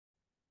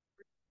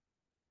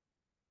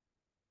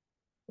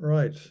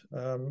Right.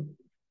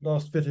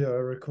 Last video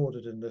I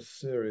recorded in this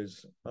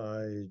series,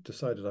 I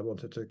decided I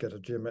wanted to get a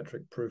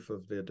geometric proof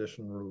of the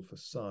addition rule for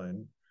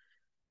sine,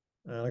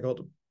 and I got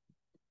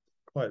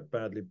quite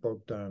badly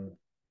bogged down,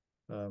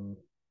 um,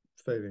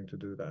 failing to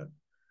do that.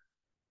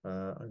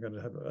 I'm going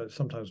to have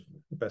sometimes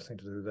the best thing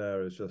to do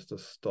there is just to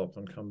stop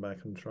and come back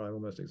and try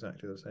almost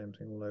exactly the same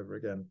thing all over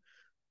again.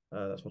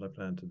 That's what I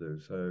plan to do.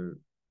 So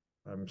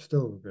I'm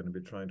still going to be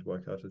trying to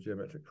work out a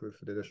geometric proof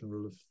for the addition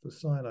rule of the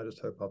sine. I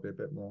just hope I'll be a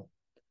bit more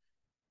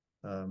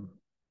um,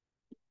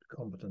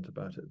 competent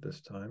about it this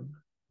time.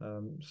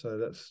 So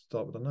let's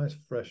start with a nice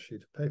fresh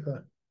sheet of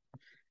paper,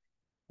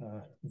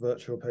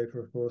 virtual paper,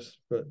 of course,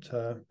 but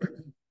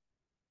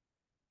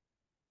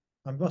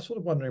I'm sort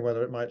of wondering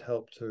whether it might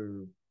help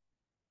to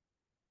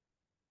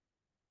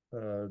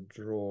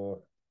draw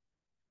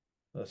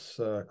a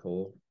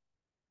circle.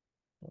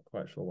 Not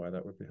quite sure why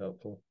that would be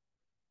helpful.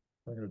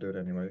 I'm going to do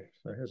it anyway.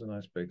 So here's a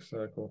nice big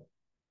circle.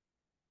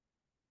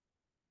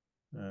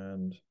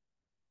 And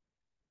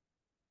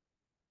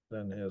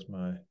then here's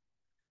my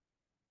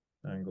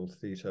angle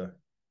theta.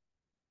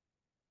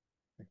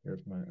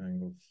 Here's my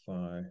angle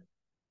phi,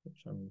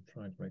 which I'm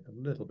trying to make a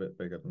little bit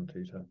bigger than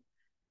theta,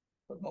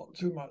 but not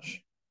too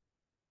much.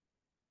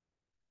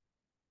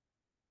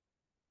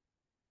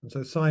 And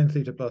so sine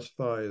theta plus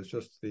phi is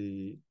just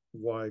the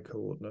y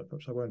coordinate,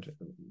 perhaps I won't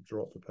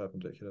drop the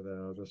perpendicular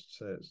there. I'll just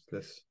say it's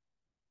this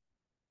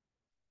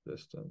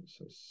distance.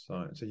 It's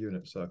a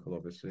unit circle,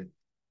 obviously.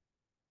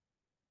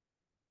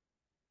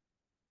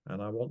 And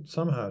I want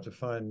somehow to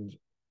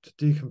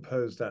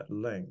decompose that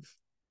length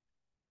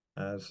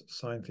as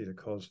sine theta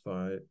cos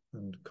phi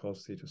and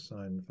cos theta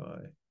sine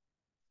phi.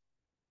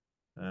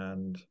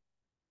 And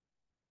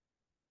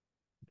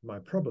my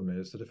problem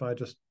is that if I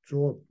just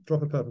drop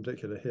a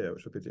perpendicular here,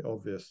 which would be the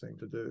obvious thing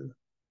to do,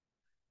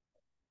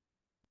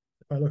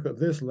 if I look at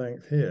this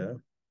length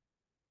here,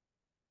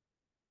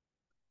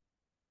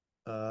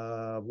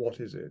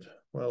 what is it?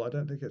 Well, I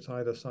don't think it's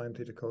either sine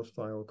theta cos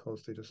phi or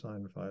cos theta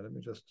sine phi. Let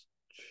me just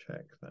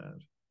check that.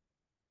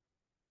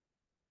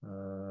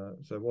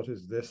 So what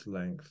is this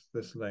length?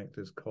 This length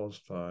is cos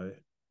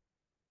phi.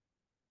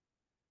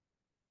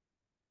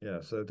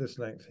 Yeah, so this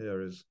length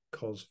here is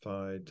cos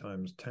phi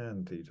times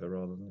tan theta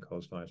rather than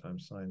cos phi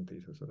times sine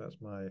theta. So that's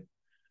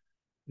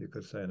you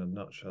could say in a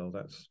nutshell,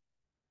 that's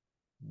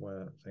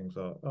where things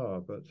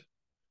are. But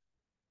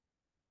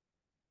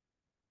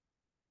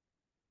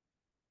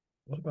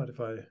what about if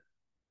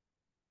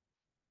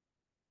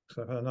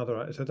so I've had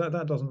another, so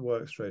that doesn't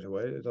work straight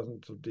away. It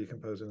doesn't sort of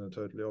decompose in a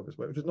totally obvious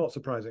way, which is not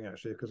surprising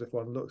actually, because if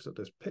one looks at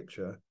this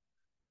picture,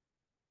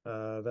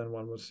 then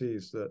one will see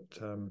that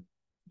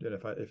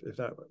if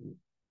that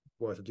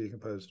were to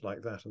decompose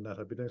like that and that,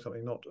 I'd be doing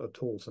something not at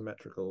all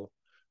symmetrical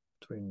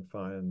between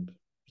phi and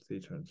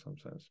theta in some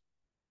sense.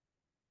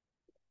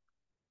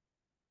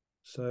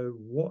 So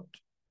what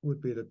would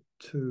be the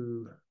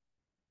two?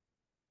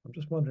 I'm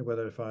just wondering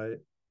whether if I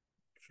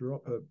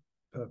drop a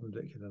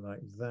perpendicular like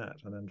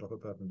that and then drop a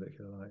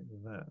perpendicular like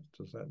that,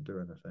 does that do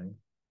anything?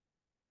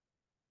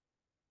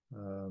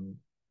 I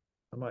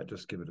might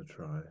just give it a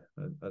try.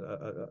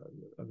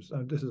 I'm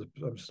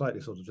slightly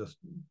sort of just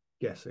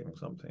guessing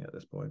something at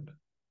this point,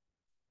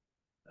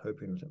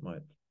 hoping that it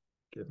might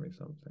give me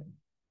something.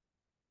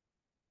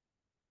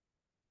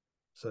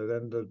 So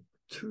then the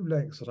two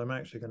lengths that I'm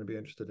actually going to be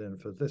interested in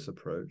for this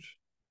approach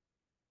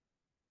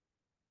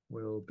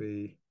will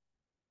be,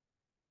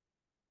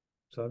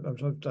 so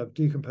I've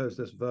decomposed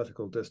this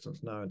vertical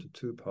distance now into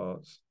two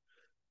parts,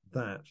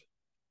 that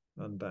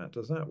and that.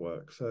 Does that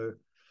work? So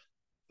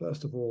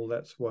first of all,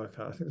 let's work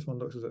out, I think this one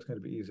looks as though it's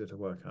going to be easier to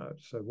work out.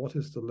 So what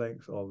is the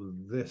length of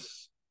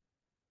this,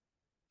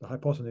 the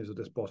hypotenuse of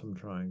this bottom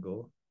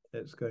triangle?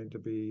 It's going to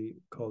be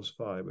cos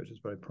phi, which is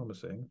very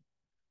promising.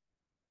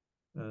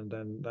 And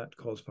then that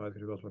cos phi is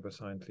going to be multiplied by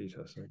sine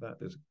theta. So that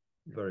is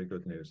very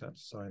good news.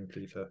 That's sine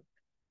theta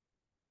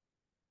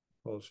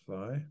cos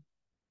phi.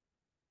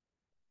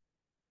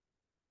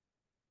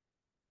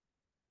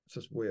 It's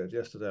just weird.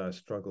 Yesterday I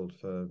struggled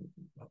for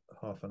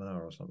half an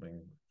hour or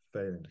something,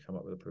 failing to come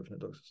up with a proof, and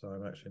it looks as though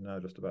I'm actually now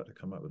just about to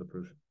come up with a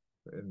proof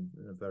in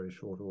a very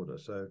short order.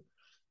 So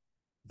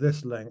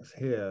this length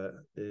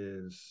here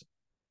is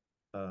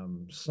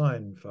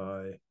sine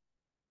phi.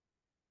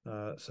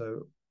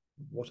 So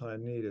what I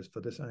need is for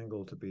this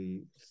angle to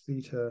be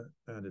theta,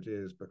 and it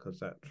is because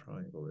that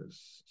triangle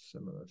is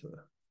similar to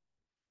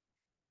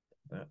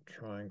that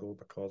triangle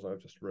because I've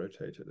just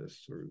rotated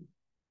this through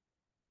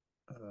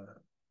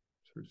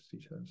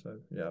theta. So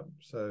yeah,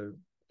 so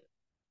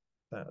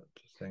that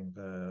thing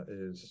there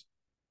is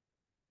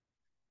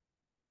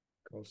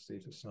cos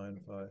theta sine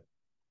phi.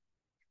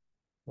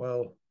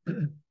 Well,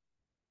 I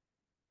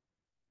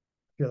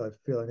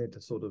feel I need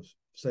to sort of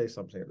say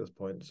something at this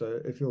point. So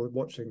if you're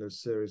watching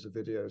this series of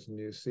videos and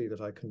you see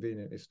that I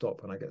conveniently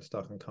stop when I get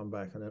stuck and come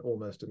back and then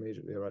almost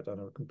immediately write down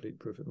a complete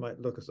proof, it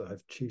might look as though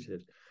I've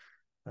cheated.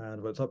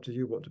 And well, it's up to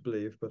you what to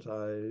believe, but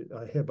I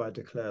hereby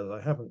declare that I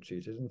haven't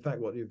cheated. In fact,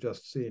 what you've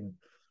just seen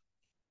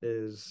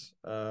is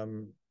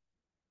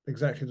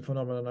exactly the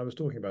phenomenon I was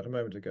talking about a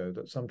moment ago,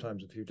 that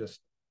sometimes if you just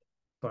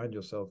find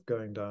yourself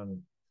going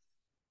down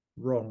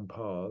wrong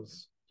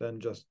paths, then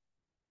just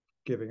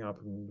giving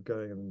up and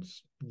going and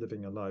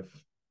living a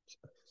life,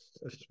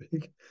 so to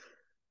speak,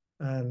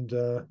 and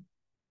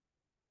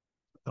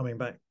coming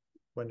back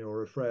when you're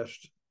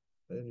refreshed,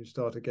 and you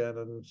start again,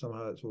 and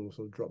somehow it's all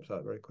sort of drops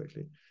out very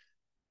quickly.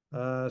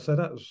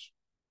 So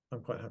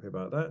I'm quite happy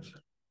about that.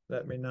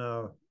 Let me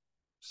now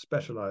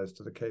specialize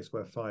to the case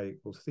where phi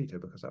equals theta,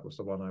 because that was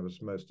the one I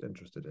was most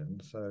interested in.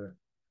 So,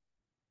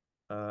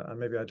 and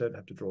maybe I don't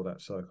have to draw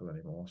that circle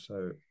anymore.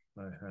 So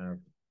I have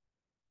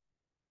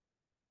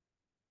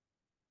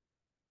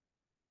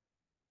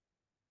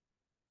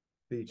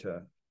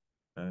theta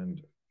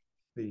and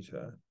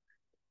theta.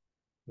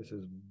 This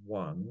is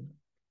 1.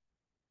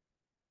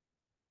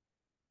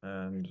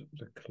 And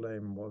the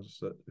claim was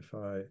that if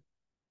I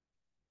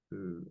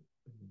do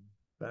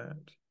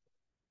that,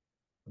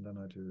 and then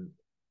I do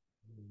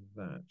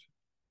that,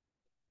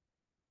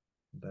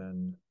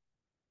 then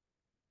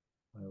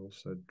I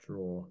also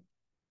draw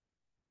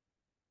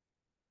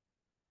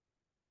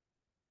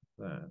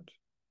that,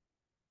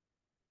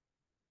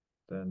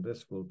 then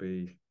this will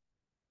be,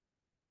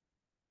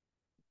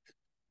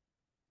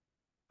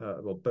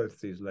 well, both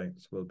these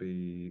lengths will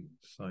be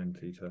sine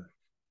theta,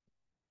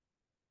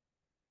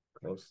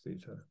 cos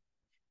theta,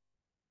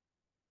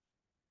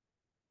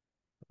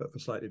 but for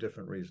slightly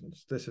different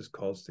reasons. This is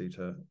cos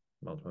theta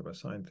multiplied by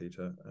sine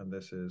theta, and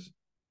this is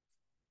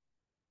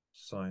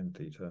sine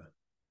theta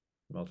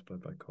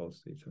multiplied by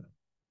cos theta.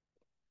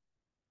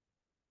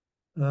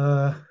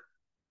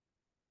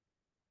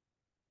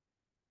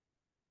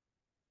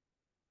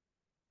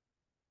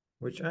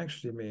 Which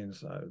actually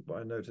means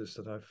I noticed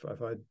that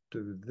if I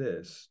do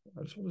this,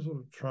 I just want to sort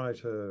of try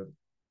to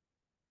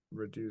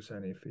reduce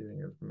any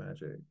feeling of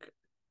magic.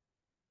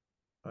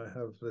 I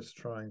have this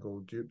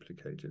triangle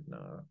duplicated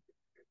now.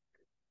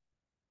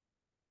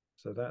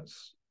 So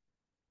that's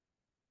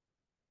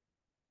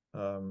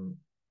a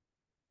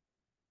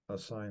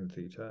sine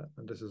theta,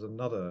 and this is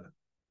another,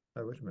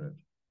 oh, wait a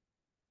minute.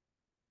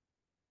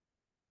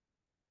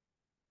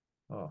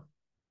 Ah,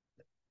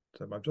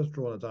 so I've just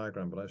drawn a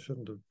diagram, but I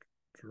shouldn't have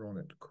drawn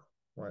it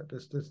quite.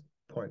 This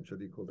point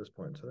should equal this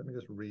point. So let me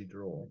just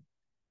redraw.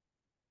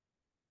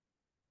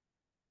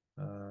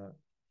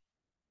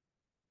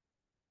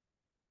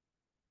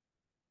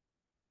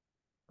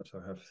 So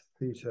I have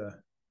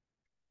theta,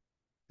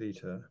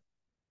 theta.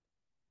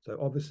 So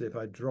obviously if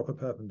I drop a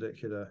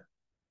perpendicular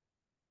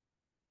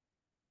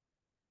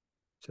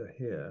to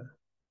here,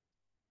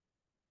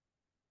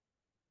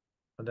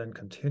 and then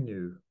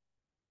continue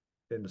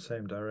in the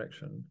same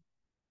direction,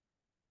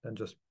 then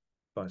just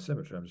by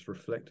symmetry, I'm just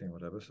reflecting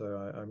whatever. So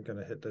I'm going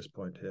to hit this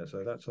point here.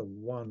 So that's a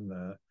 1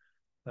 there.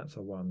 That's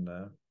a 1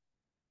 there.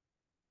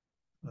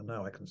 And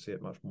now I can see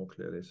it much more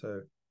clearly.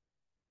 So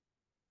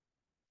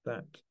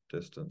that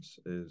distance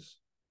is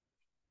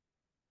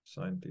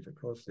sine theta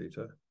cos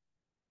theta.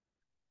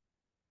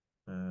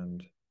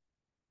 And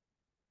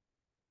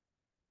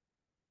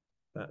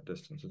that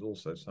distance is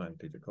also sine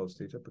theta cos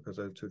theta, because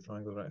those two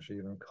triangles are actually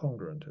even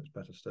congruent. It's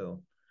better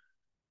still.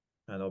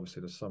 And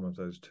obviously the sum of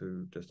those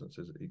two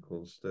distances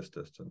equals this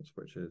distance,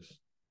 which is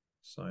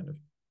sine of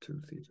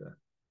 2 theta.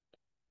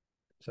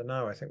 So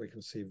now I think we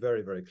can see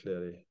very, very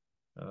clearly.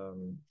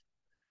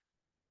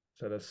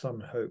 So there's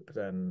some hope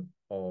then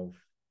of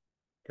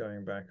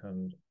going back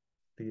and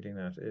feeding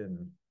that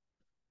in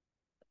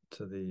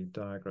to the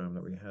diagram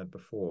that we had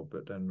before,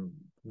 but then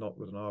not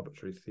with an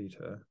arbitrary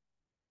theta,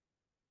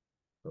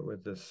 but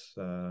with this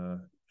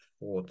 4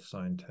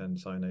 sine 10,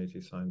 sine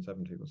 80, sine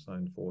 70 equals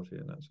sine 40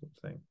 and that sort of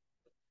thing.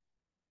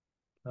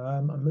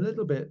 I'm a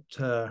little bit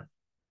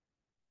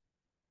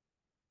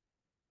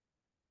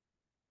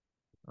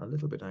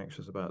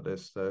anxious about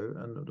this, though,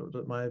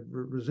 and my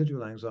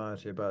residual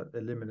anxiety about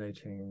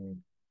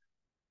eliminating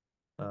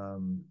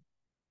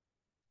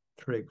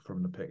trig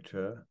from the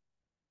picture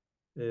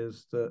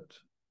is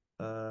that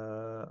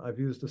I've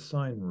used the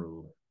sine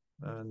rule,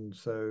 and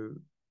so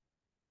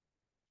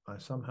I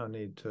somehow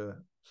need to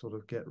sort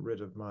of get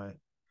rid of I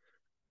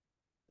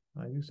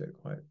use it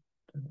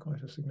in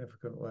quite a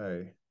significant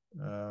way.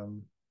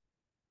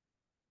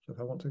 So if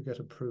I want to get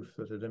a proof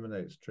that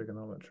eliminates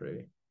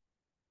trigonometry,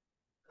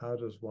 how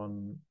does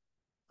one,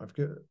 how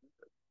can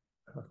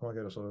I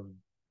get a sort of,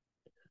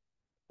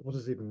 what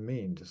does it even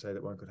mean to say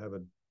that one could have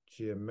a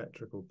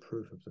geometrical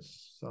proof of the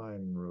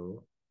sine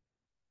rule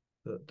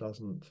that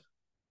doesn't,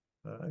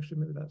 actually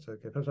maybe that's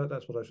okay. Perhaps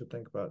that's what I should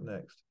think about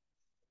next.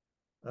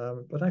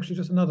 But actually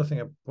just another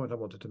point I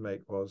wanted to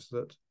make was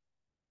that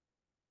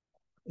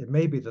it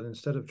may be that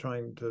instead of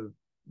trying to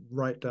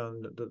write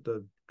down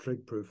the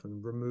trig proof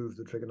and remove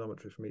the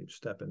trigonometry from each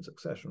step in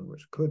succession,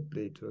 which could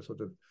lead to a sort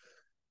of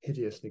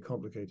hideously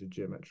complicated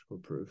geometrical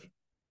proof,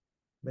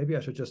 maybe I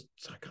should just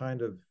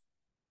kind of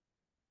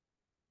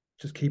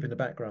just keep in the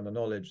background the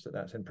knowledge that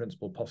that's in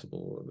principle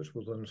possible, which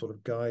will then sort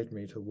of guide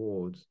me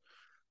towards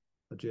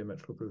a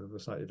geometrical proof of a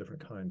slightly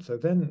different kind. So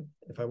then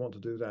if I want to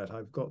do that,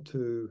 I've got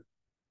to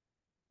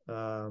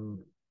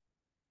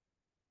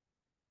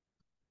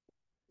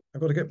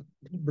I've got to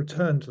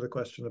return to the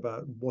question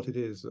about what it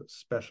is that's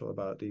special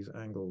about these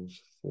angles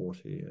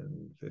 40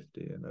 and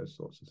 50 and those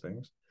sorts of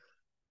things.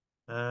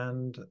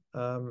 And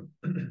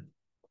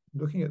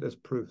looking at this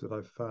proof that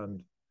I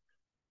found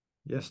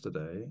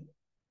yesterday,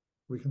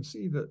 we can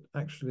see that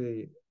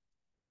actually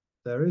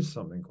there is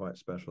something quite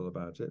special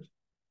about it,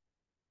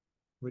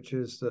 which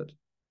is that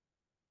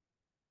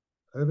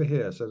over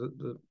here, so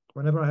that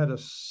whenever I had a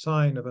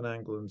sine of an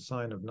angle and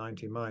sine of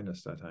 90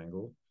 minus that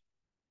angle,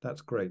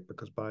 that's great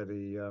because by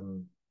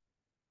the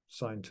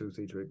sine 2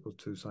 theta equals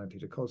 2 sine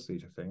theta cos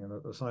theta thing,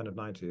 and the sine of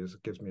 90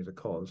 gives me the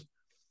cos.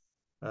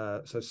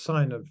 So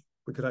sine of,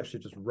 we could actually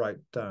just write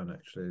down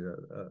actually,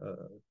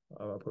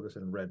 I'll put this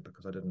in red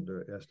because I didn't do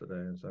it yesterday,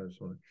 and so I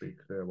just want to be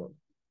clear what.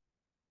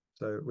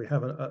 So we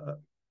have a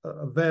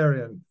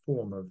variant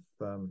form of,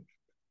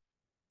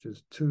 which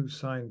is 2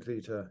 sine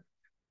theta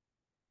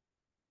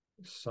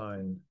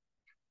sine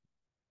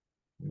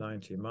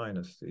 90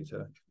 minus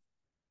theta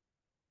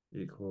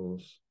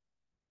equals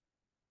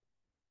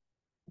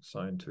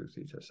sine 2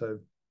 theta. So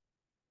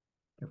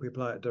if we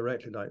apply it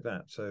directly like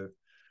that, so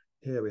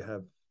here we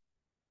have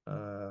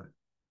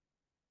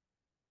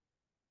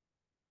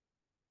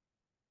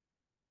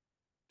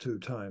 2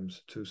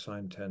 times 2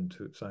 sine 10,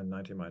 2 sine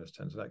 90 minus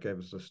 10. So that gave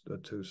us a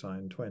 2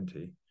 sine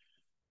 20.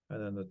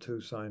 And then the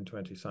 2 sine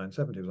 20 sine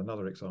 70 was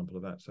another example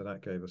of that. So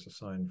that gave us a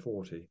sine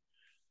 40.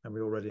 And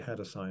we already had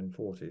a sine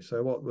 40.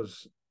 So what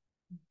was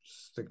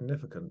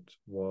significant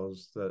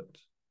was that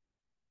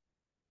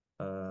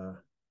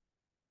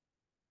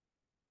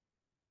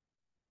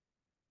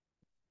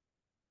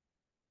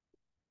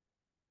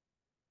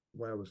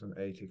where was an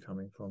 80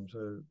 coming from?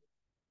 So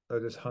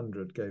this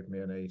 100 gave me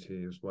an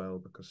 80 as well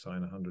because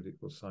sine 100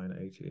 equals sine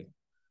 80.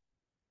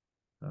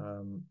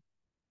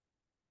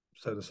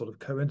 So the sort of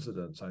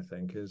coincidence, I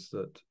think, is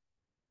that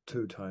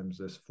 2 times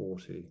this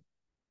 40.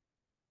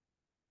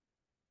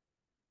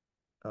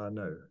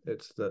 No,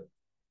 it's that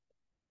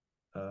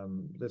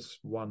this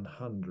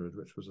 100,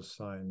 which was a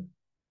sine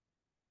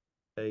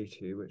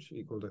 80, which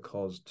equaled a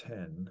cos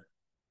 10.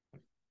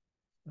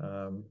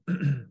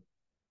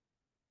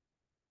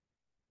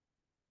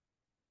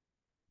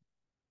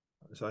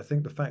 So I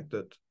think the fact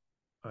that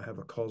I have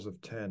a cos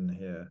of 10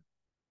 here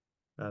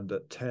and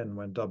that 10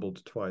 when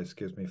doubled twice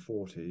gives me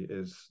 40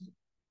 is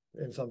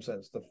in some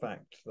sense the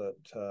fact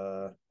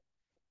that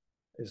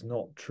is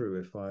not true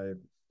if I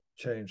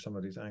change some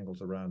of these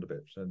angles around a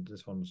bit. So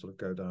this one will sort of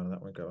go down and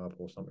that one go up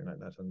or something like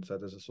that. And so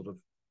there's a sort of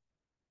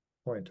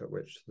point at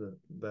which the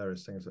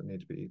various things that need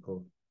to be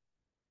equal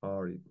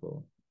are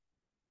equal.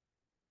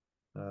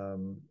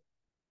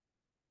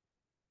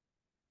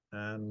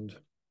 And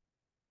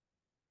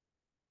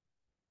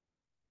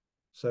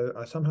so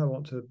I somehow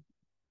want to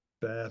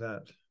bear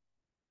that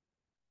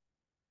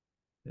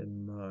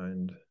in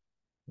mind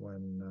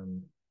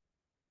when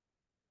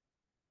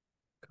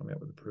coming up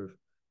with the proof.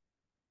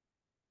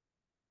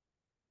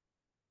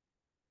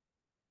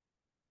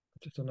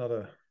 Just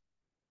another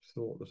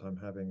thought that I'm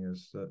having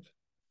is that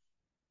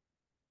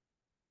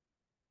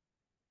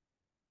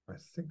I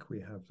think we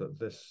have that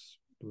this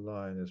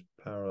line is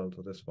parallel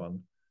to this one.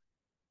 I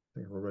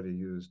think I've already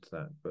used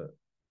that, but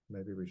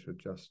maybe we should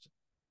just,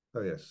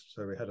 oh yes,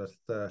 so we had a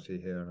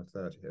 30 here and a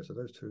 30 here. So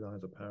those two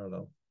lines are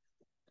parallel.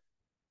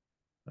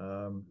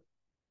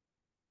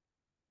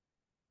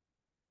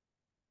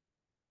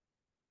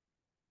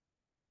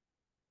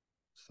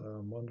 So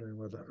I'm wondering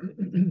whether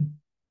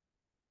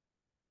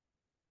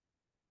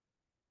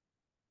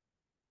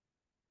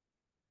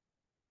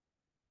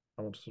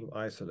I want to sort of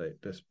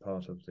isolate this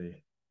part of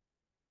the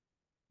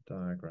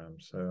diagram.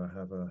 So I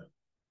have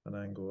an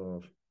angle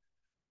of,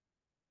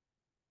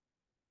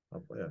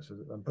 yeah, so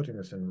I'm putting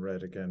this in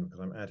red again because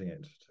I'm adding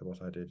it to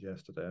what I did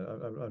yesterday.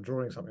 I'm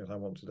drawing something that I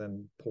want to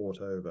then port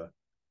over.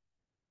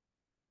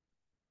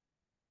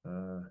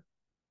 I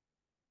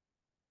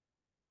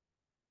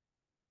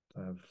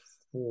have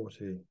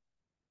 40,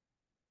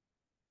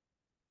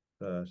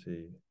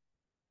 30,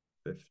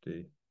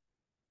 50,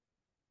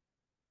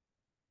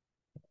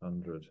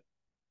 100.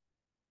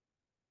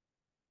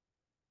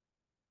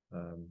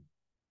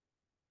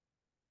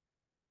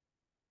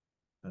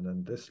 And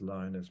then this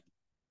line is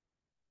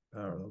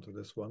parallel to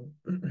this one.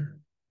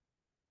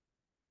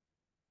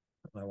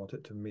 I want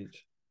it to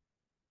meet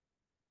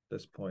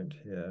this point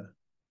here.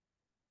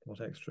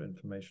 What extra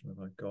information have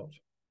I got?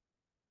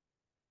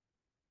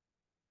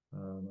 I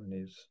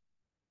need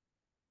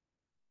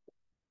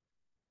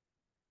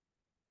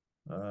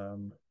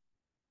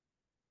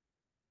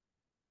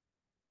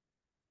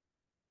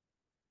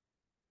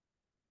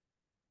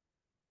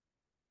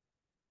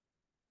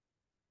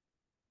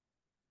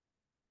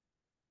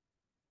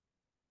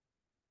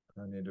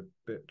I need a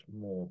bit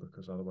more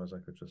because otherwise I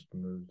could just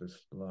move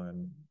this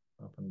line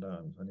up and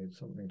down. So I need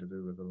something to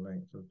do with the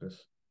length of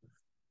this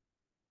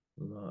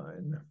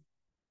line.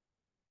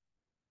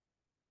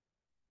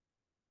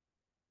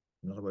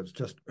 In other words,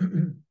 just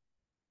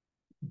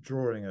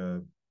drawing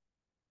a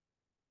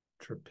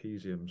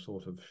trapezium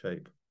sort of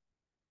shape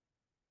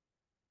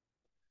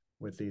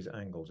with these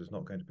angles is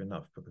not going to be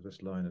enough because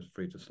this line is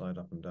free to slide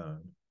up and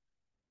down.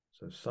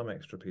 So some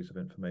extra piece of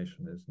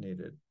information is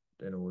needed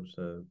in order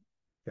to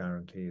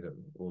guarantee that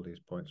all these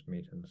points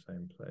meet in the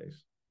same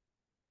place.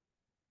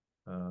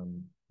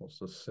 What's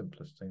the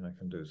simplest thing I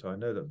can do? So I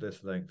know that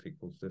this length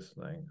equals this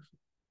length.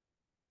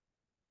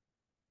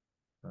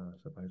 So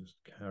if I just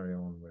carry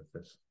on with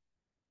this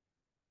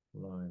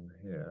line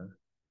here,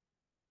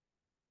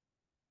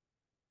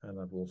 and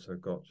I've also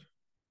got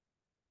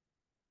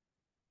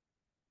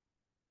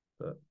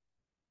that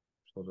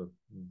sort of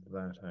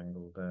that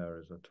angle there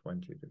is a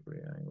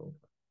 20-degree angle.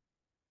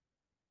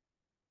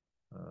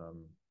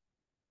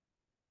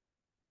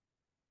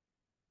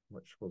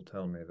 Which will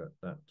tell me that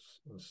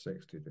that's a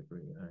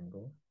 60-degree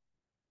angle.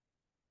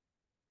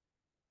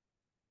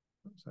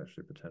 That's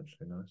actually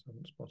potentially nice. I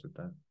haven't spotted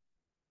that.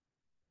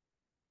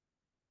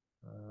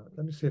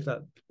 Let me see if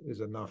that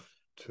is enough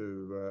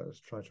to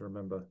let's try to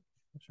remember.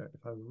 Check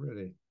if I'm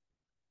really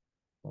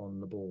on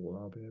the ball,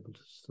 I'll be able to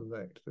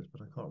select this,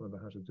 but I can't remember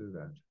how to do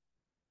that.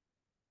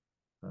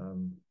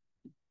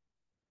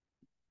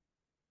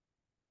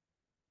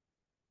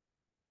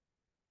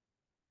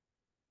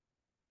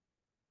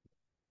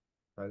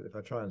 If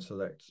I try and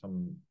select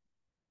some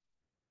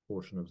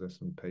portion of this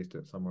and paste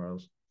it somewhere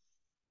else,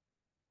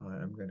 I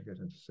am going to get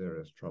into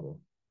serious trouble.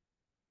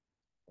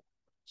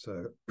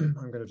 So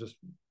I'm going to just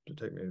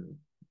take me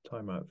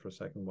time out for a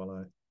second while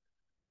I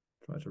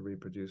try to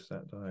reproduce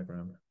that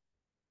diagram.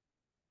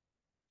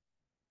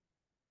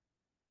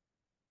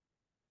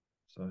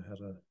 So I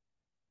had a,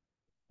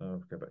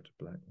 I'll go back to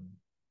black.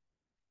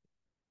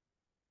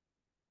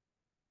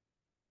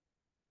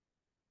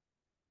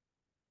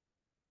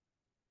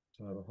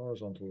 So I have a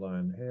horizontal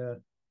line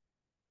here.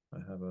 I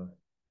have a,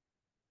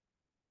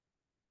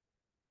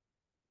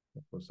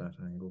 what was that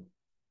angle?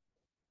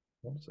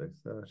 I want to say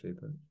 30,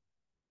 but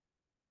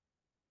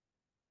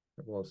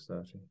it was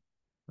 30.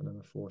 And then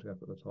a 40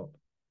 up at the top.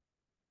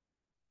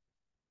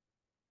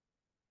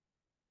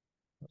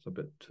 That's a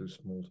bit too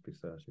small to be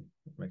 30.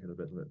 Make it a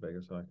bit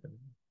bigger so I can.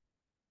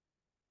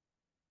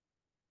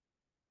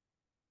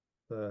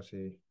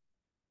 30.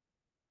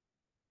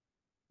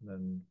 And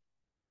then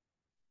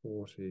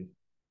 40.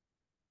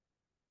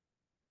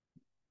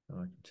 And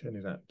I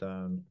continue that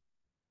down.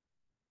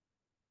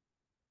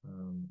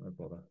 Oh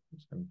bother,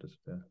 it's going to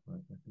disappear.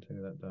 Right, I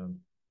continue that down.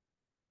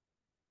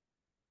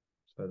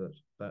 So that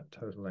that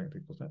total length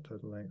equals that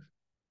total length.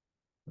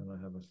 Then I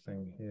have a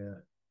thing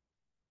here.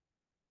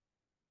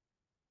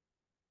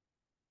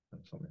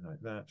 And something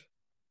like that.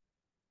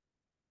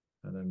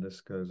 And then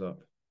this goes up.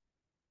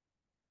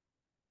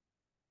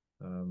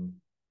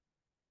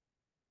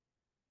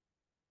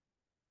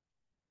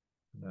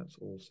 That's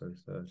also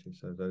 30.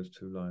 So those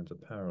two lines are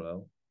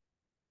parallel.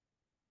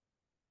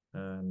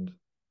 And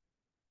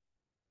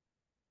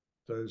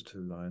those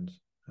two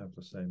lines have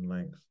the same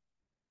length.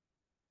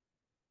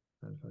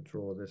 And if I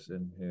draw this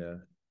in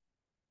here,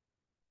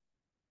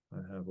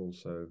 I have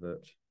also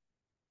that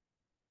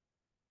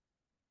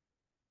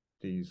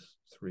these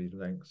three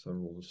lengths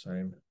are all the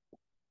same.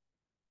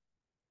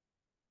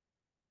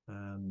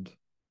 And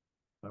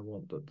I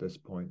want that this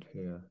point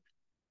here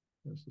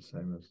is the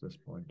same as this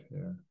point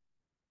here.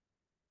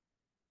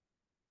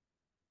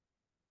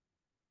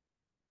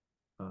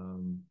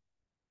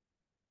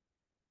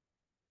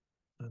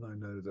 And I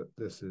know that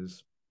this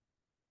is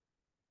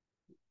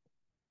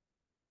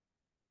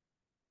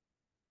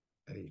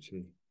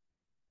 80,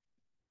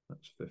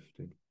 that's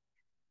 50,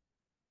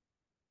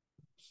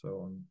 so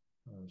on.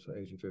 So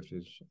 80, 50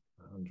 is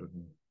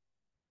 130,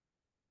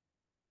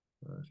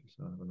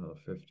 so I have another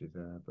 50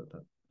 there, but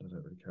that I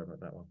don't really care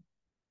about that one.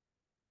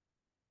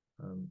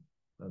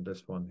 And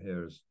this one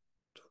here is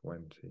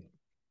 20.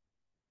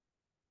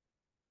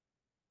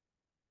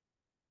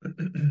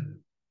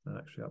 And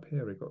actually up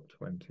here we got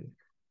 20.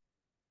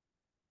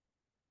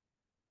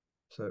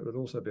 So it would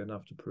also be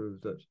enough to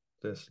prove that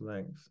this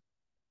length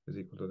is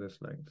equal to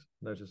this length.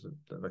 Notice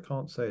that I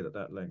can't say that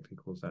that length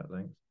equals that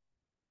length,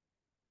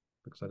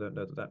 because I don't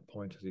know that that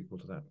point is equal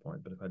to that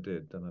point. But if I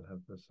did, then I'd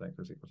have this length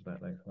is equal to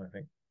that length. And I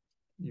think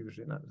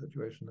usually in that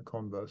situation, the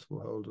converse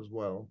will hold as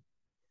well.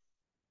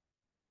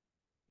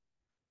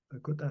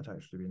 But could that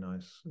actually be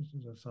nice? Is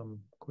there some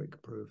quick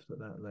proof that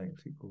that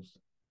length equals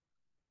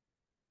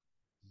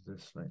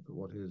this length? But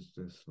what is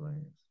this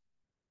length?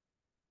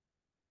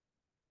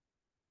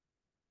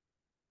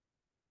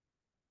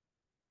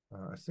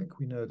 I think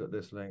we know that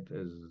this length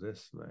is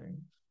this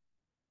length.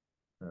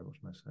 What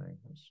am I saying?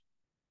 That's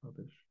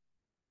rubbish.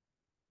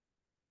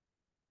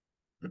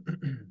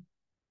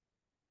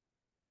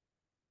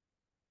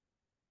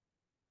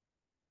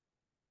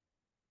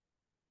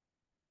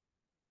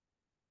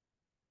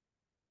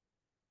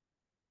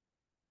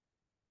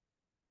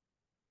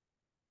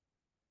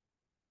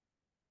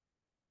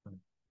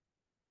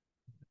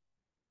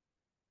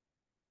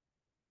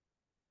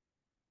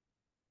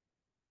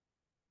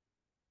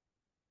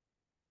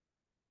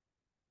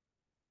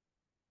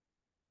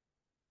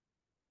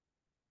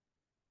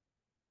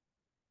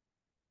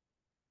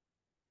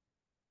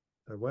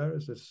 So where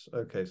is this?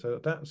 Okay, so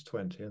that's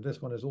 20, and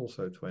this one is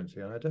also 20.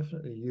 And I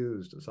definitely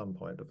used at some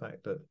point the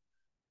fact that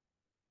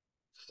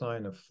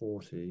sine of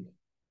 40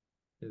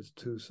 is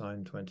 2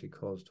 sine 20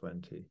 cos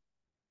 20.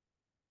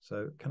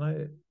 So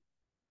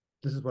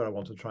this is where I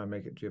want to try and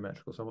make it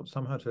geometrical. So I want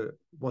somehow to,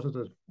 what are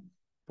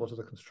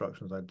the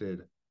constructions I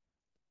did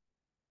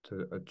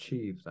to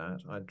achieve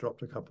that? I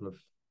dropped a couple of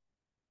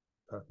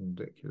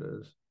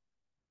perpendiculars.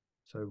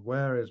 So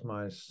where is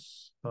my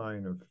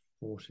sine of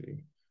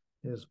 40?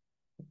 Here's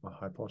my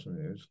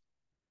hypotenuse.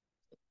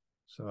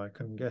 So I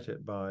can get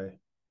it by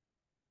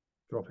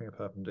dropping a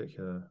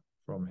perpendicular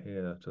from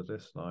here to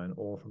this line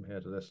or from here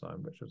to this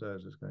line. Which of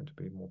those is going to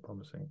be more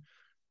promising?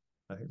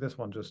 I think this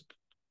one just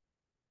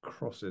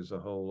crosses a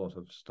whole lot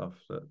of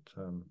stuff that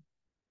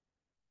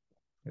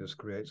it just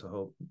creates a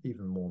whole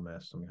even more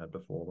mess than we had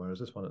before, whereas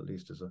this one at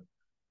least is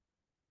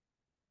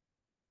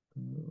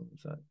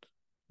that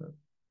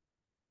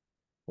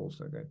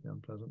also going to be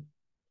unpleasant.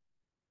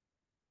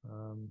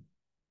 I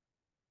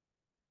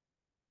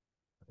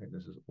think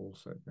this is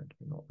also going to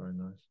be not very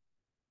nice.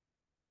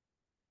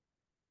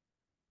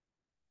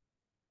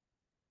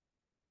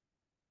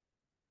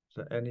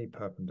 So any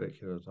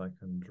perpendiculars I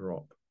can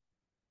drop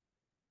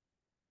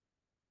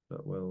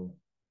that will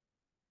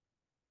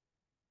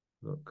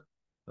look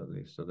at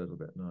least a little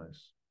bit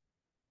nice.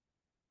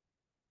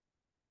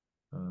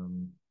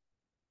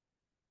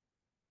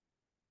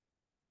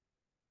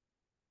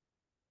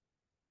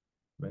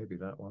 Maybe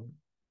that one.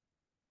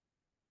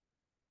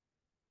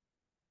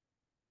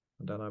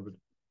 And then I would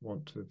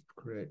want to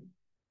create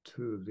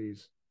two of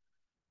these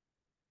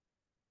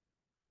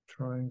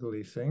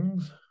triangle-y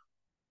things.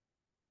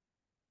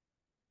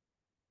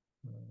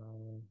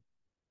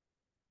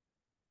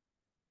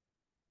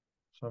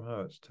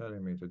 Somehow it's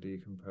telling me to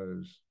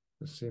decompose.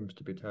 This seems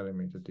to be telling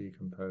me to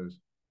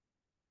decompose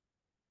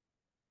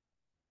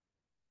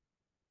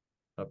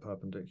a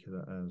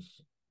perpendicular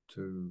as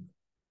two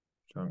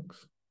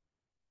chunks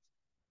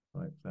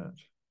like that.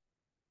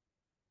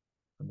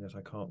 And yet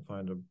I can't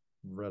find a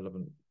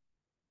relevant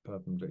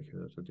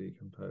perpendicular to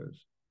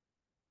decompose.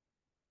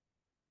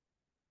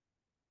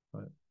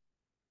 Right.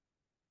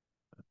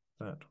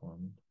 That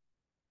one.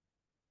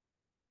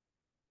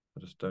 I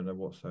just don't know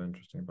what's so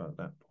interesting about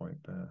that point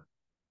there.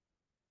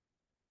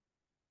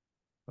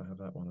 If I have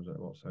that one, I don't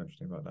know what's so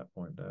interesting about that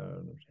point there.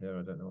 And here,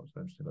 I don't know what's so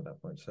interesting about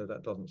that point. So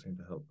that doesn't seem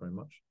to help very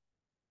much.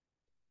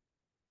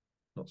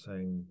 Not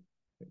saying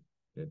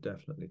it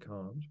definitely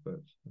can't,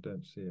 but I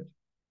don't see it.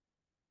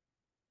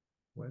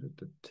 Where did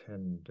the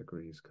 10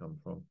 degrees come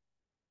from?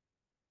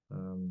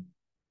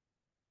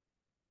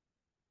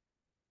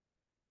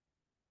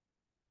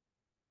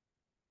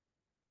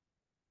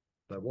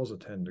 There was a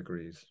 10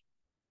 degrees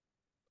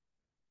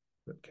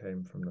that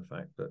came from the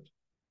fact that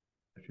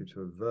if you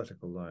do a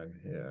vertical line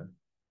here,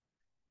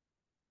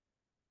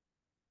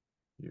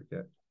 you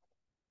get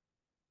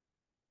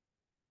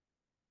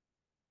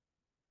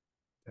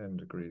 10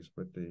 degrees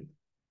with the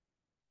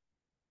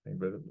thing.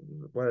 But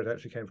where it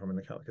actually came from in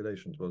the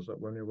calculations was that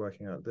when you're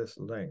working out this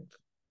length,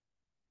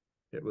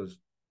 it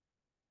was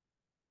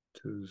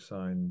 2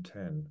 sine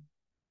 10.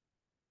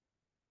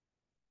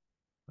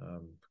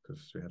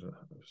 Because we had to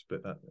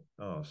split that.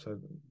 So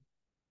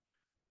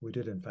we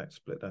did in fact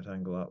split that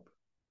angle up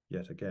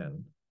yet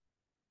again.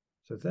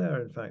 So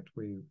there, in fact,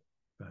 we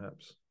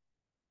perhaps,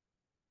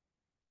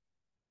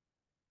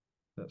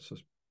 let's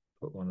just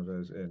put one of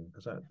those in,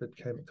 because that bit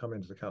come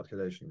into the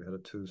calculation. We had a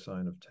 2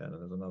 sine of 10, and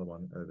there's another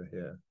one over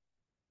here.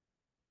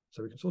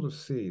 So we can sort of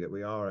see that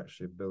we are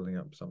actually building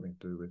up something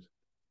to do with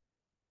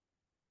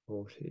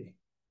 40.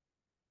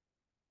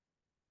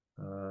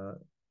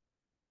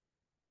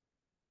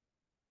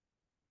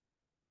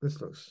 This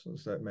looks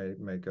as though it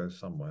may go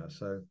somewhere.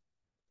 So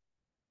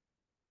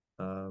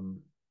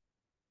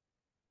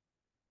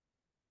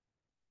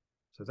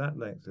so that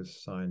length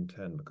is sine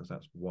 10 because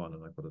that's 1,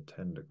 and I've got a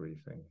 10 degree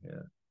thing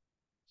here.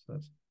 So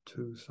that's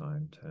 2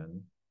 sine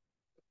 10.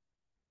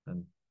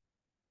 And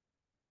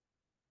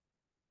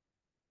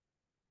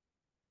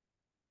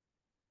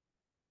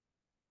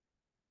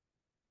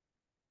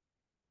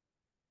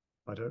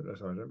I don't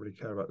really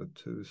care about the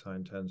 2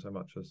 sine 10 so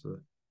much as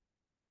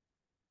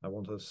I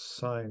want a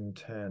sine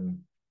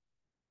 10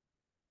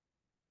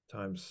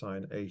 times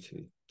sine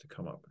 80 to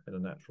come up in a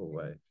natural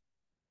way.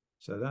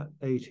 So that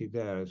 80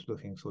 there is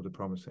looking sort of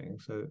promising.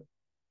 So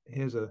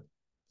here's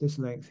this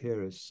length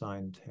here is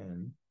sine 10.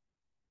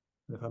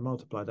 And if I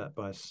multiply that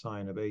by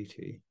sine of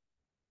 80,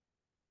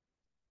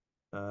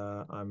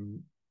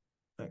 I'm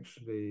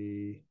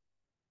actually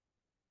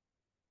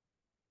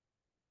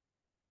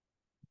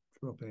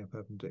dropping a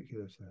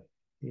perpendicular to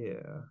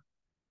here.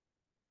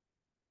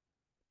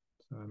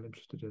 So I'm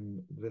interested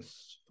in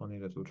this funny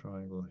little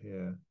triangle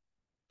here,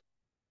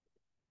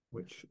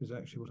 which is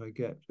actually what I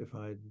get if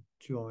I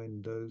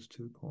join those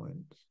 2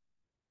 points.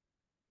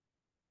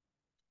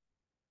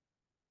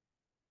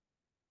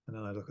 And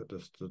then I look at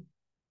this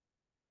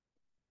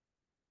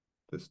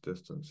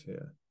distance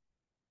here.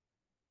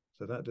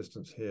 So that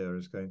distance here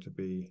is going to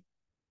be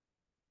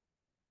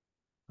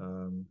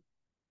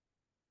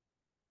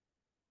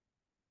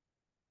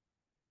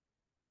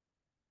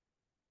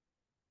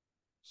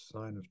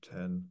sine of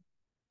 10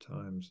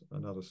 times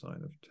another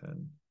sine of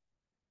 10.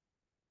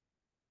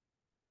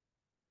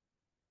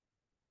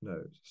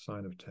 no, it's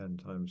sine of 10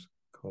 times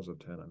cos of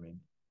 10, I mean,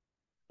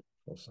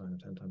 or sine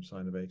of 10 times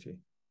sine of 80.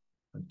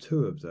 And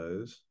two of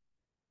those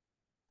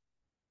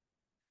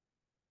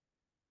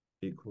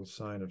equals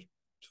sine of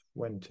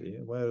 20.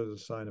 Where is the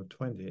sine of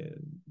 20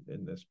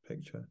 in this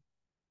picture?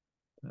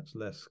 That's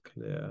less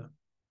clear.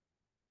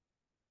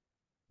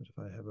 But if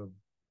I have a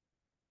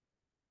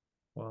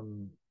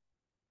 1,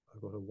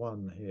 I've got a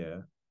 1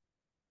 here,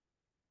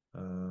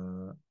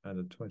 and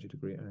a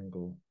 20-degree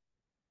angle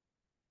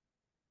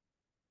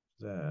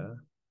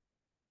there,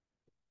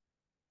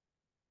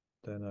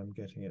 then I'm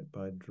getting it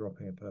by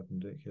dropping a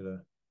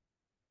perpendicular.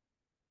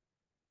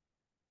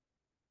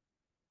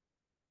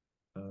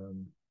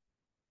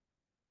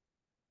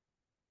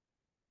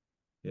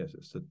 Yes,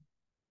 it's the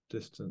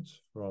distance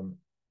from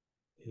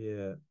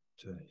here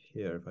to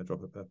here if I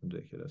drop a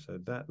perpendicular. So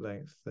that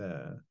length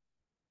there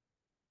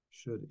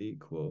should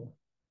equal,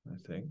 I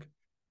think,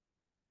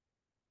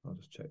 I'll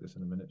just check this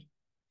in a minute,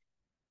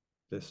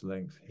 this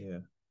length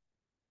here.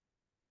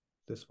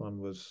 This one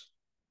was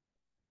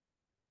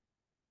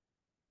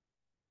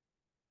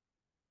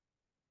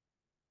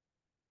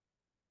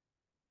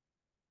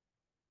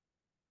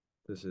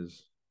this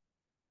is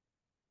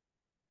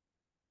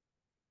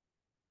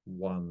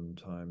 1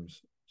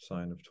 times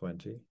sine of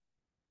 20,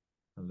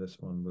 and this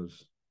one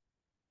was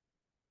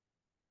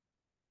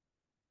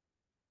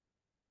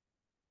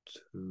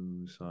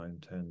 2 sine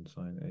 10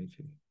 sine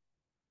 80.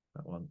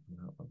 That one and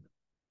that one.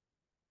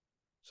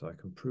 So I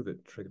can prove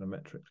it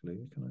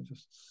trigonometrically. Can I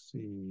just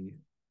see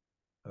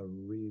a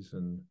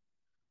reason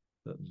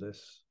that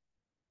this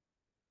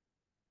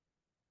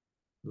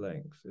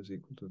length is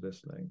equal to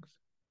this length?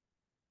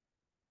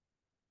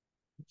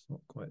 It's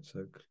not quite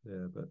so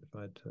clear, but if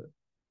I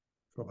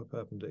drop a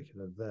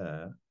perpendicular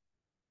there,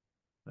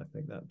 I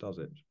think that does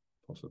it,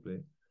 possibly.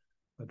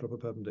 If I drop a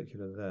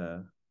perpendicular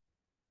there,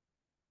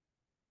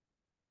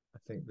 I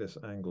think this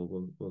angle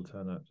will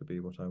turn out to be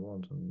what I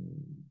want.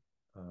 And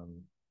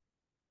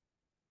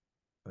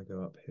if I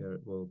go up here,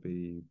 it will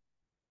be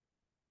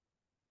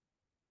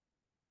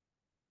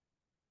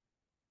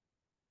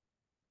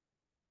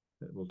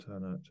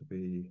turn out to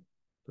be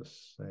the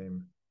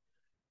same.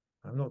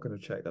 I'm not going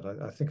to check that.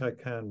 I think I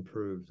can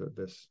prove that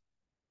this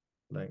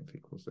length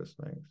equals this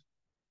length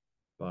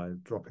by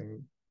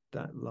dropping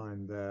that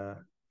line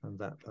there and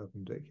that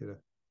perpendicular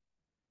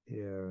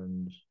here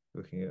and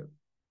looking at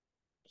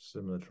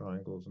similar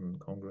triangles and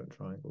congruent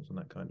triangles and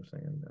that kind of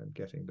thing, and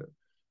getting that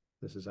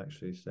this is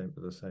actually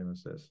the same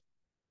as this.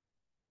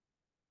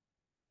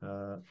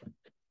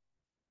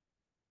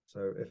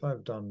 So if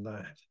I've done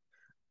that,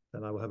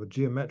 then I will have a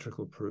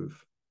geometrical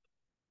proof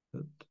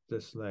that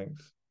this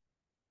length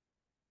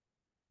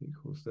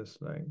equals this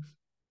length.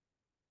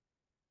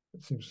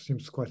 It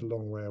seems quite a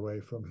long way away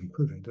from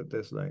proving that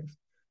this length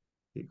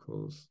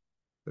equals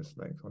this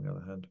length, on the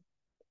other hand.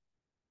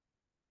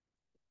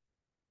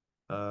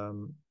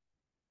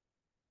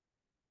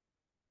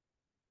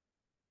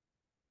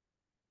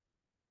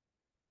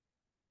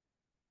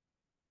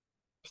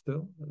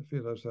 Still, I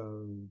feel as though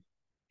I'm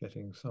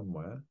getting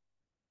somewhere.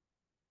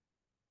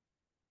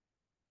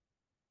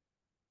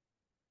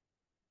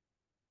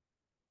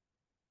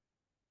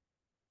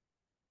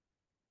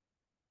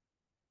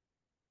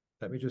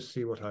 Let me just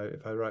see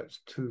if I write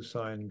 2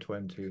 sine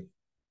 20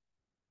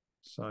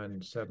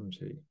 sine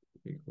 70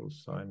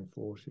 equals sine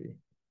 40.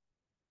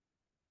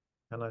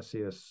 Can I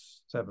see a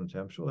 70?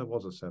 I'm sure there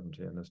was a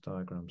 70 in this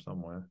diagram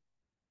somewhere.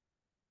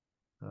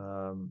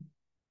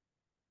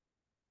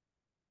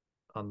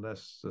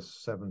 Unless the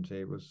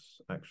 70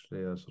 was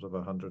actually a sort of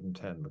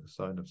 110, because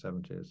sine of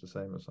 70 is the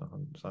same as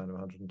sine of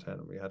 110,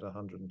 and we had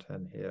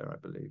 110 here, I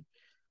believe.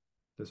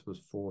 This was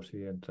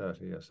 40 and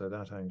 30, so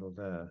that angle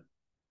there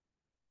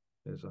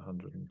is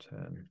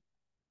 110.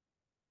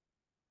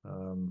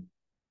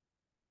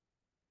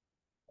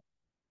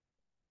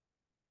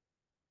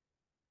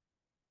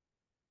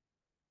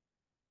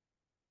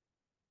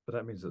 But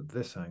that means that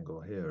this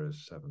angle here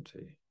is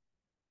 70.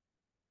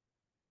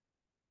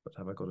 But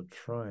have I got a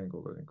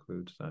triangle that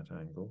includes that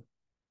angle?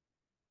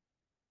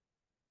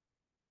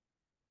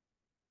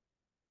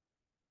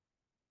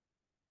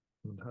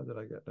 And how did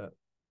I get that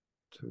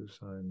 2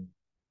 sine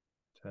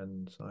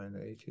 10 sine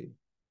 80?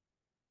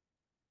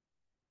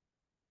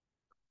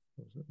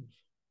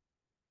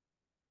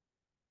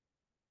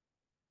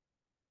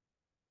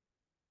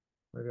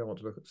 Maybe I want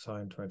to look at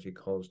sine 20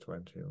 cos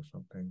 20 or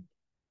something.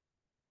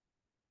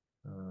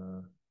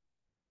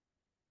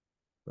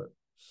 But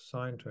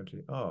sine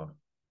 20,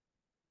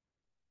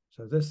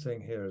 so this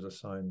thing here is a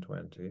sine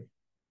 20.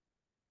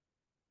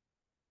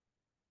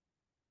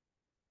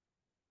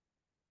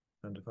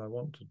 And if I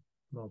want to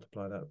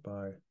multiply that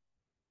by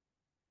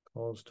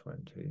cos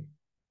 20,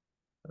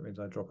 that means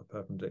I drop a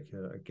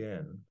perpendicular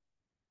again.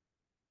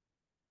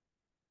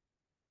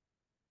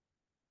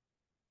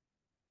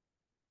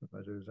 If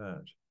I do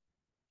that,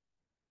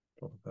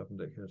 drop a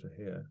perpendicular to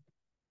here,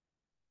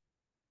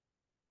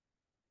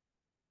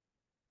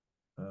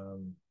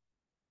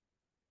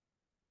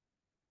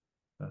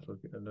 that'll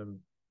get, and then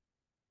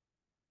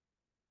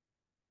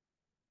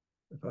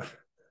if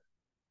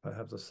I I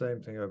have the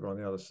same thing over on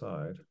the other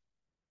side.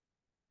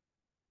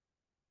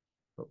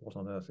 But what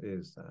on earth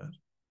is that?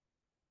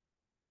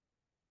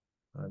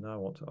 I now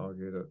want to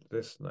argue that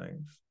this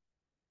length,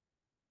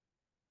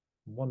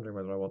 I'm wondering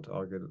whether I want to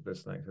argue that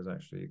this length is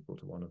actually equal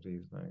to one of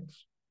these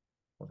lengths,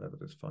 whatever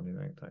this funny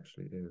length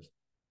actually is.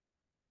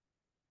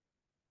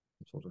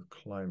 I'm sort of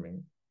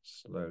climbing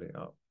slowly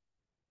up.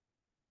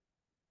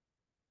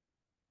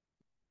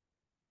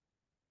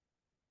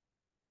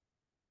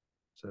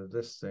 So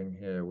this thing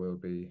here will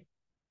be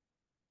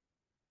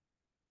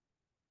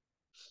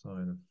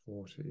sine of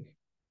 40.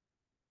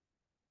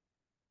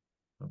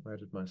 Where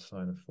did my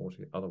sine of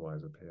 40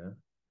 otherwise appear?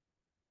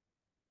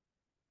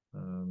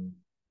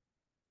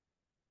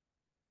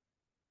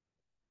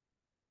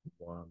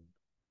 One.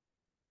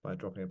 By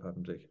dropping a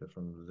perpendicular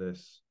from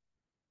this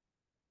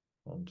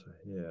onto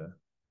here.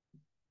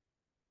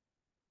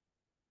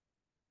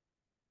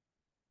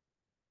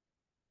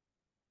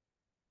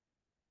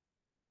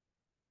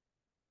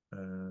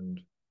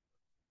 And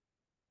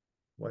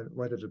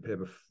where did it appear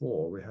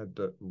before? We had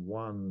that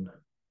one,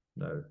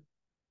 no,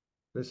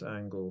 this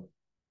angle.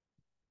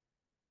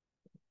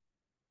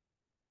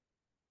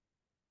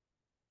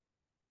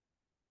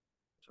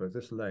 Sorry,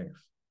 this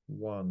length,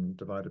 1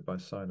 divided by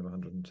sine of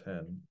 110.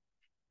 I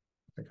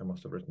think I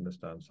must have written this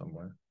down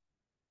somewhere.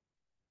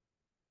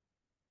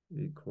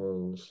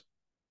 Equals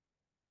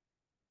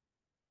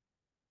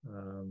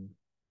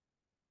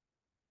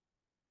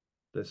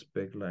this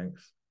big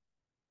length,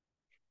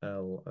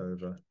 L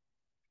over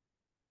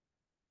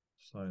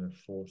sine of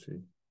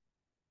 40,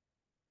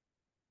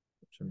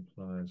 which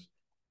implies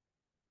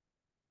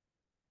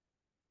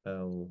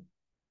L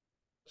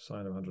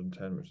sine of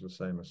 110, which is the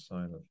same as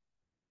sine of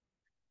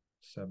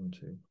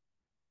 70,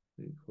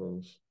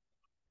 equals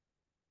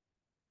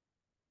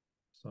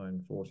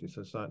sine 40.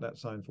 So that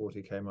sine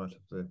 40 came out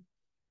of the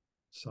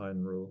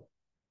sine rule.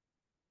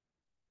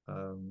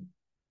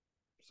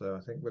 So I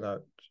think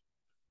without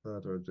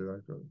further ado,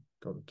 I've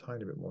got a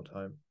tiny bit more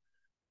time.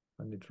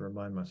 I need to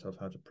remind myself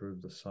how to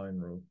prove the sine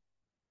rule.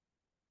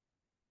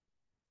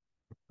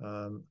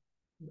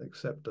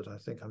 Except that I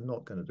think I'm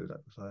not going to do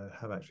that because I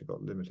have actually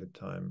got limited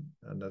time,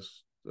 and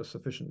there's a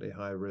sufficiently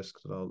high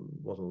risk that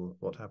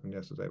what happened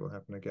yesterday will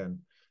happen again.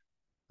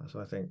 So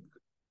I think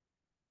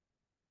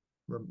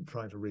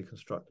trying to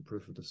reconstruct the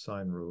proof of the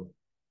sine rule,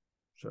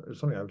 it's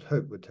something I would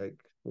hope would take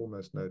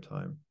almost no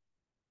time,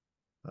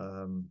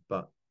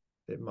 but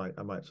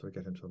I might sort of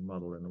get into a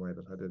muddle in the way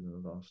that I did in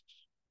the last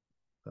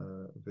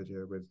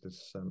video with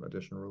this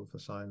additional rule for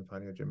sine,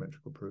 finding a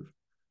geometrical proof.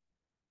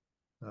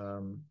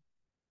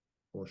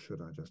 Or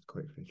should I just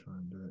quickly try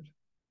and do it?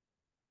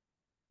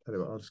 Tell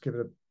you what, I'll just give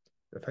it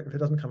if it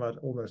doesn't come out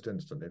almost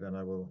instantly, then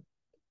I will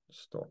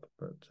stop.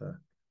 But so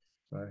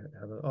I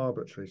have an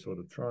arbitrary sort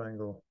of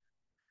triangle,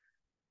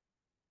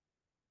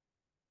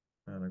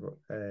 and I've got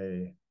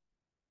A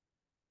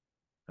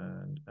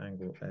and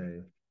angle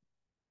A,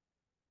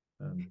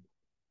 and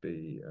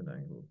B and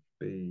angle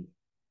B,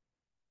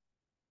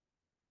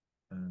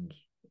 and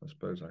I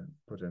suppose I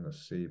put in a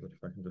C, but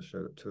if I can just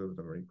show that 2 of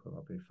them are equal,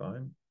 I'll be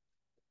fine.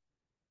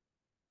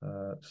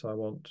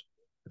 So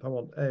if I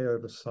want A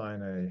over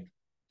sine A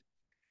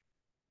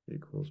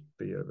equals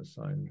B over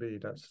sine B,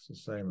 that's the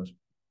same as,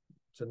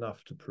 it's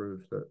enough to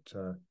prove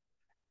that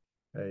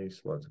A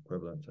is what's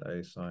equivalent to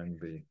A sine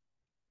B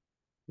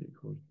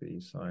equals B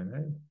sine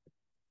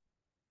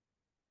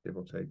A, give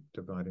or take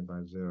dividing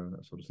by 0 and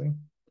that sort of thing.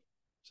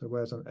 So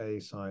where's an A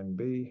sine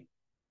B?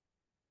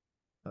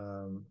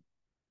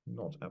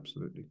 Not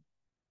absolutely.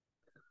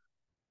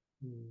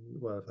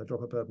 Well, if I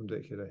drop a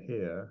perpendicular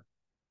here,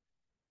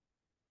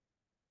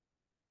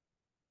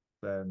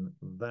 then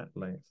that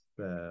length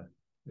there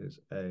is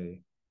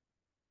A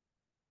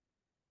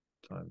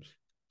times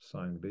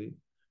sine B,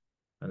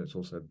 and it's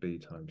also B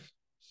times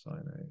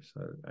sine A.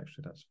 So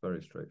actually that's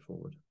very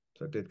straightforward.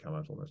 So it did come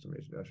out almost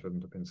immediately. I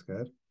shouldn't have been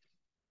scared.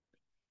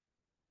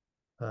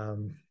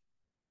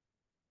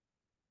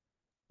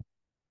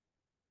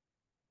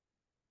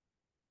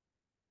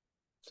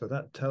 So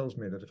that tells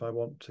me that if I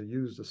want to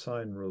use the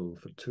sine rule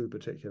for 2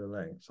 particular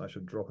lengths, I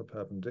should drop a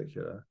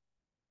perpendicular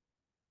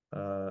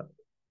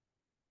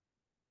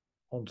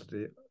onto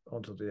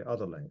the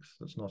other length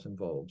that's not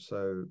involved.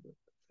 So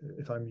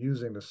if I'm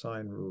using the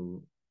sine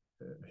rule,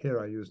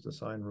 here I use the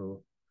sine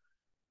rule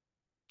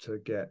to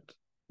get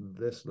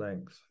this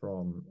length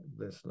from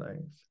this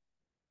length,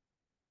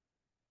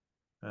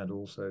 and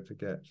also to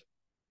get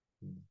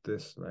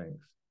this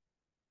length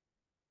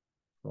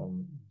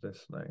from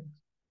this length.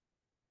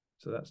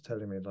 So that's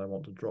telling me that I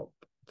want to drop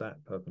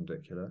that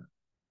perpendicular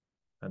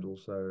and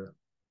also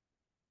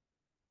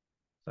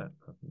that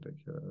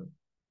perpendicular.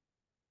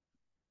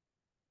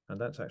 And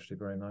that's actually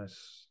very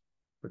nice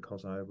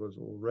because I was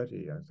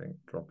already, I think,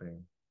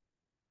 dropping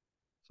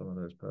some of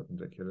those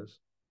perpendiculars.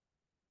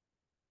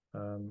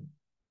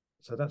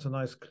 So that's a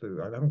nice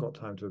clue. I haven't got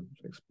time to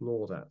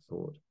explore that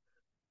thought,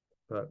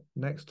 but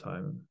next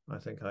time I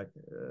think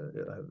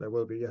there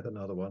will be yet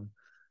another one.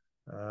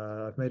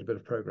 I've made a bit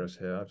of progress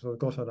here. I've sort of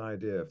got an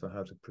idea for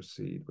how to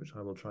proceed, which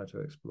I will try to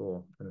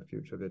explore in a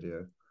future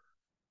video.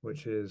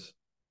 which is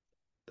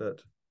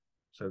that,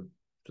 so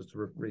just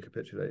to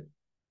recapitulate,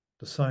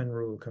 the sine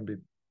rule can be,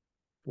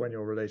 when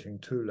you're relating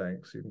two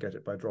lengths, you can get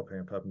it by dropping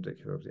a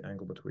perpendicular of the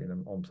angle between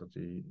them onto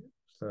the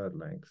third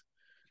length.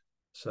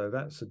 So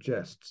that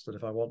suggests that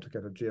if I want to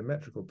get a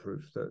geometrical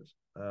proof that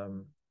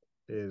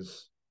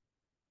is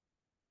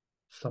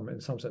in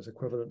some sense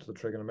equivalent to the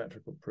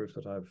trigonometrical proof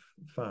that I've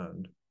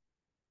found,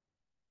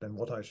 then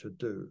what I should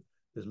do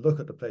is look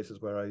at the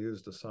places where I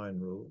use the sine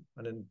rule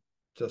and then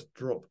just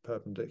drop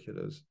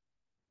perpendiculars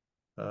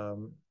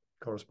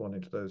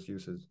corresponding to those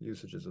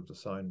usages of the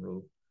sine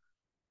rule.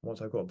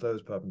 Once I've got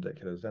those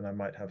perpendiculars, then I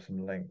might have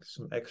some lengths,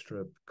 some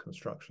extra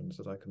constructions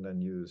that I can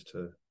then use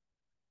to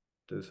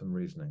do some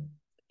reasoning.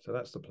 So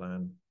that's the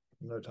plan.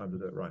 No time to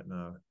do it right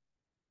now,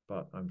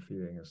 but I'm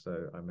feeling as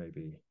though I may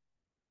be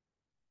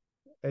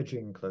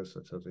edging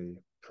closer to the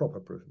proper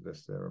proof of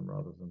this theorem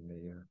rather than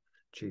the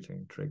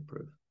cheating trig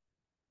proof.